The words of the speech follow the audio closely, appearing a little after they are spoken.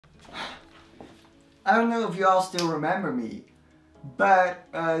I don't know if you all still remember me,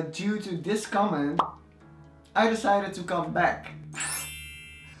 but due to this comment, I decided to come back.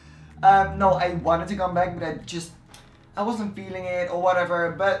 No, I wanted to come back, but I wasn't feeling it or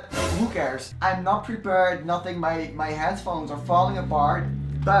whatever, but who cares? I'm not prepared, nothing, my headphones are falling apart,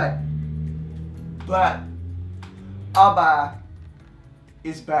 but Abba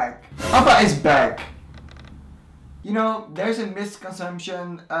is back. Abba is back! You know, there's a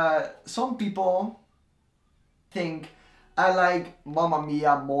misconception, some people think I like Mamma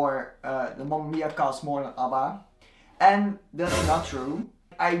Mia more, the Mamma Mia cast more than Abba, and that's not true.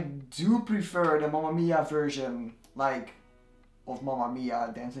 I do prefer the Mamma Mia version, like, of Mamma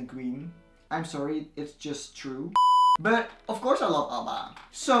Mia Dancing Queen. I'm sorry, it's just true. But, of course I love Abba.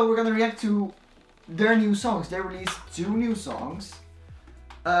 So, we're gonna react to their new songs. They released 2 new songs.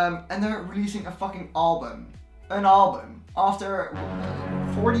 And they're releasing a fucking album. An album. After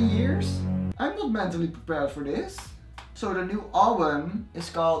 40 years? I'm not mentally prepared for this. So, the new album is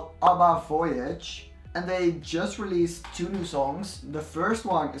called Abba Voyage. And they just released 2 new songs. The first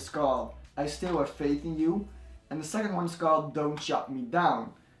one is called I Still Have Faith in You. And the second one is called Don't Shut Me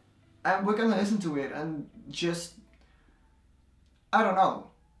Down. And we're gonna listen to it and just... I don't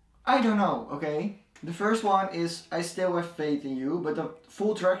know, okay? The first one is I Still Have Faith in You. But the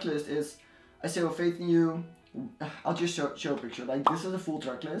full track list is I Still Have Faith in You. I'll just show a picture. Like, this is the full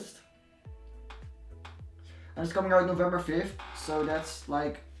track list. And it's coming out November 5th. So that's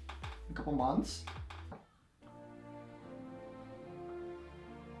like a couple months.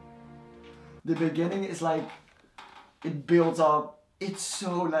 The beginning is like, it builds up. It's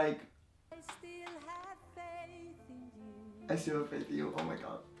so like, I still have faith in you. Oh my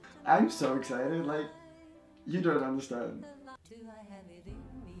god. I'm so excited, like, you don't understand.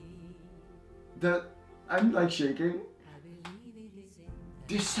 I'm like shaking.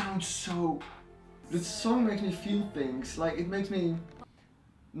 This sounds so, this song makes me feel things. Like, it makes me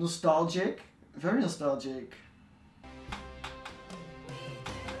nostalgic, very nostalgic.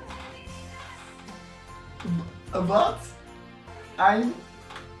 What? I'm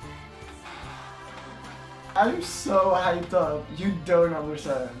so hyped up. You don't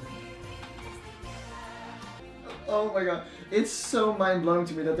understand. Oh my god. It's so mind blowing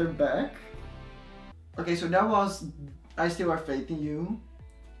to me that they're back. Okay, so that was I Still Have Faith in You.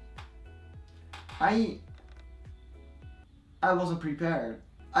 I wasn't prepared.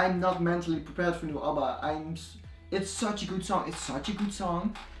 I'm not mentally prepared for new Abba. It's such a good song. It's such a good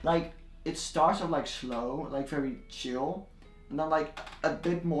song. Like, it starts off like slow, like very chill, and then like a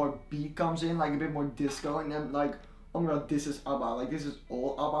bit more beat comes in, like a bit more disco, and then like, oh my god, this is Abba. Like, this is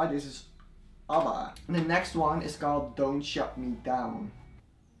all Abba. This is Abba. And the next one is called Don't Shut Me Down.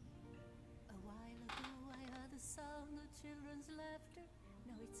 A while ago I heard the sound of children's laughter.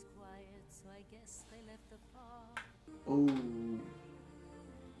 Now it's quiet, so I guess they left the park. Ooh.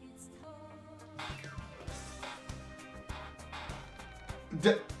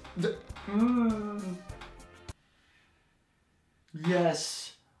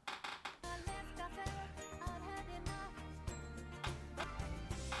 Yes.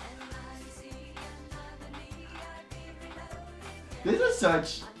 This is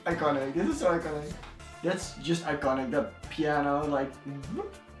such iconic. This is so iconic. That's just iconic. The piano, like.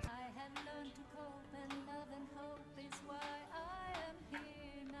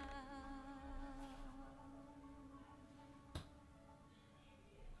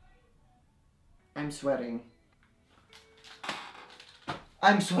 I'm sweating.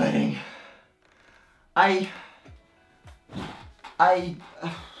 I'm sweating.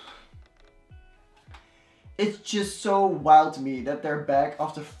 It's just so wild to me that they're back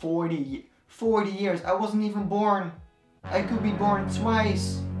after 40 years. I wasn't even born. I could be born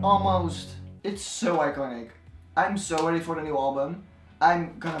twice, almost. It's so iconic. I'm so ready for the new album.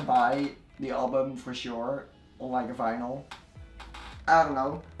 I'm gonna buy the album for sure on like a vinyl. I don't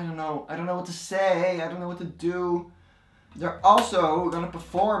know. I don't know what to say. I don't know what to do. They're also gonna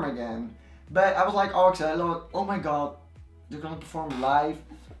perform again. But I was like all excited. Oh my god, they're gonna perform live.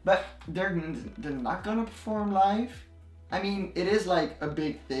 But they're not gonna perform live. I mean, it is like a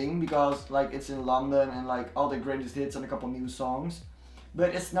big thing because like it's in London and like all the greatest hits and a couple new songs.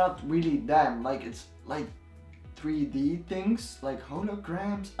 But it's not really them. Like, it's like 3D things, like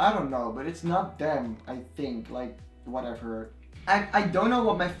holograms. I don't know, but it's not them, I think, like what I've heard. I don't know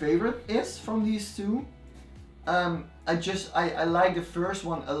what my favorite is from these two. I like the first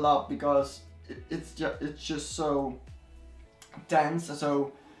one a lot because it's just so tense and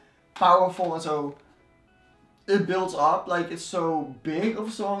so powerful and so it builds up, like it's so big of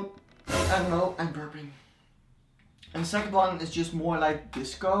a song. I don't know, I'm burping. And the second one is just more like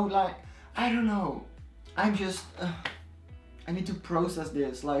disco, like I don't know. I'm just, I need to process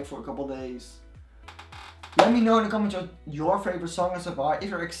this like for a couple days. Let me know in the comments what your favorite song is about. If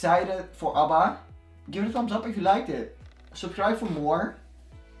you're excited for Abba, give it a thumbs up if you liked it. Subscribe for more,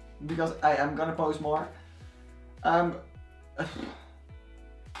 because I am gonna post more.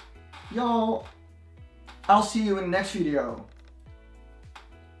 Yo, I'll see you in the next video.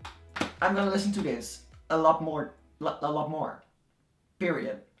 I'm gonna listen to this a lot more.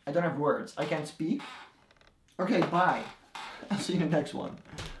 Period. I don't have words. I can't speak. Okay, bye. I'll see you in the next one.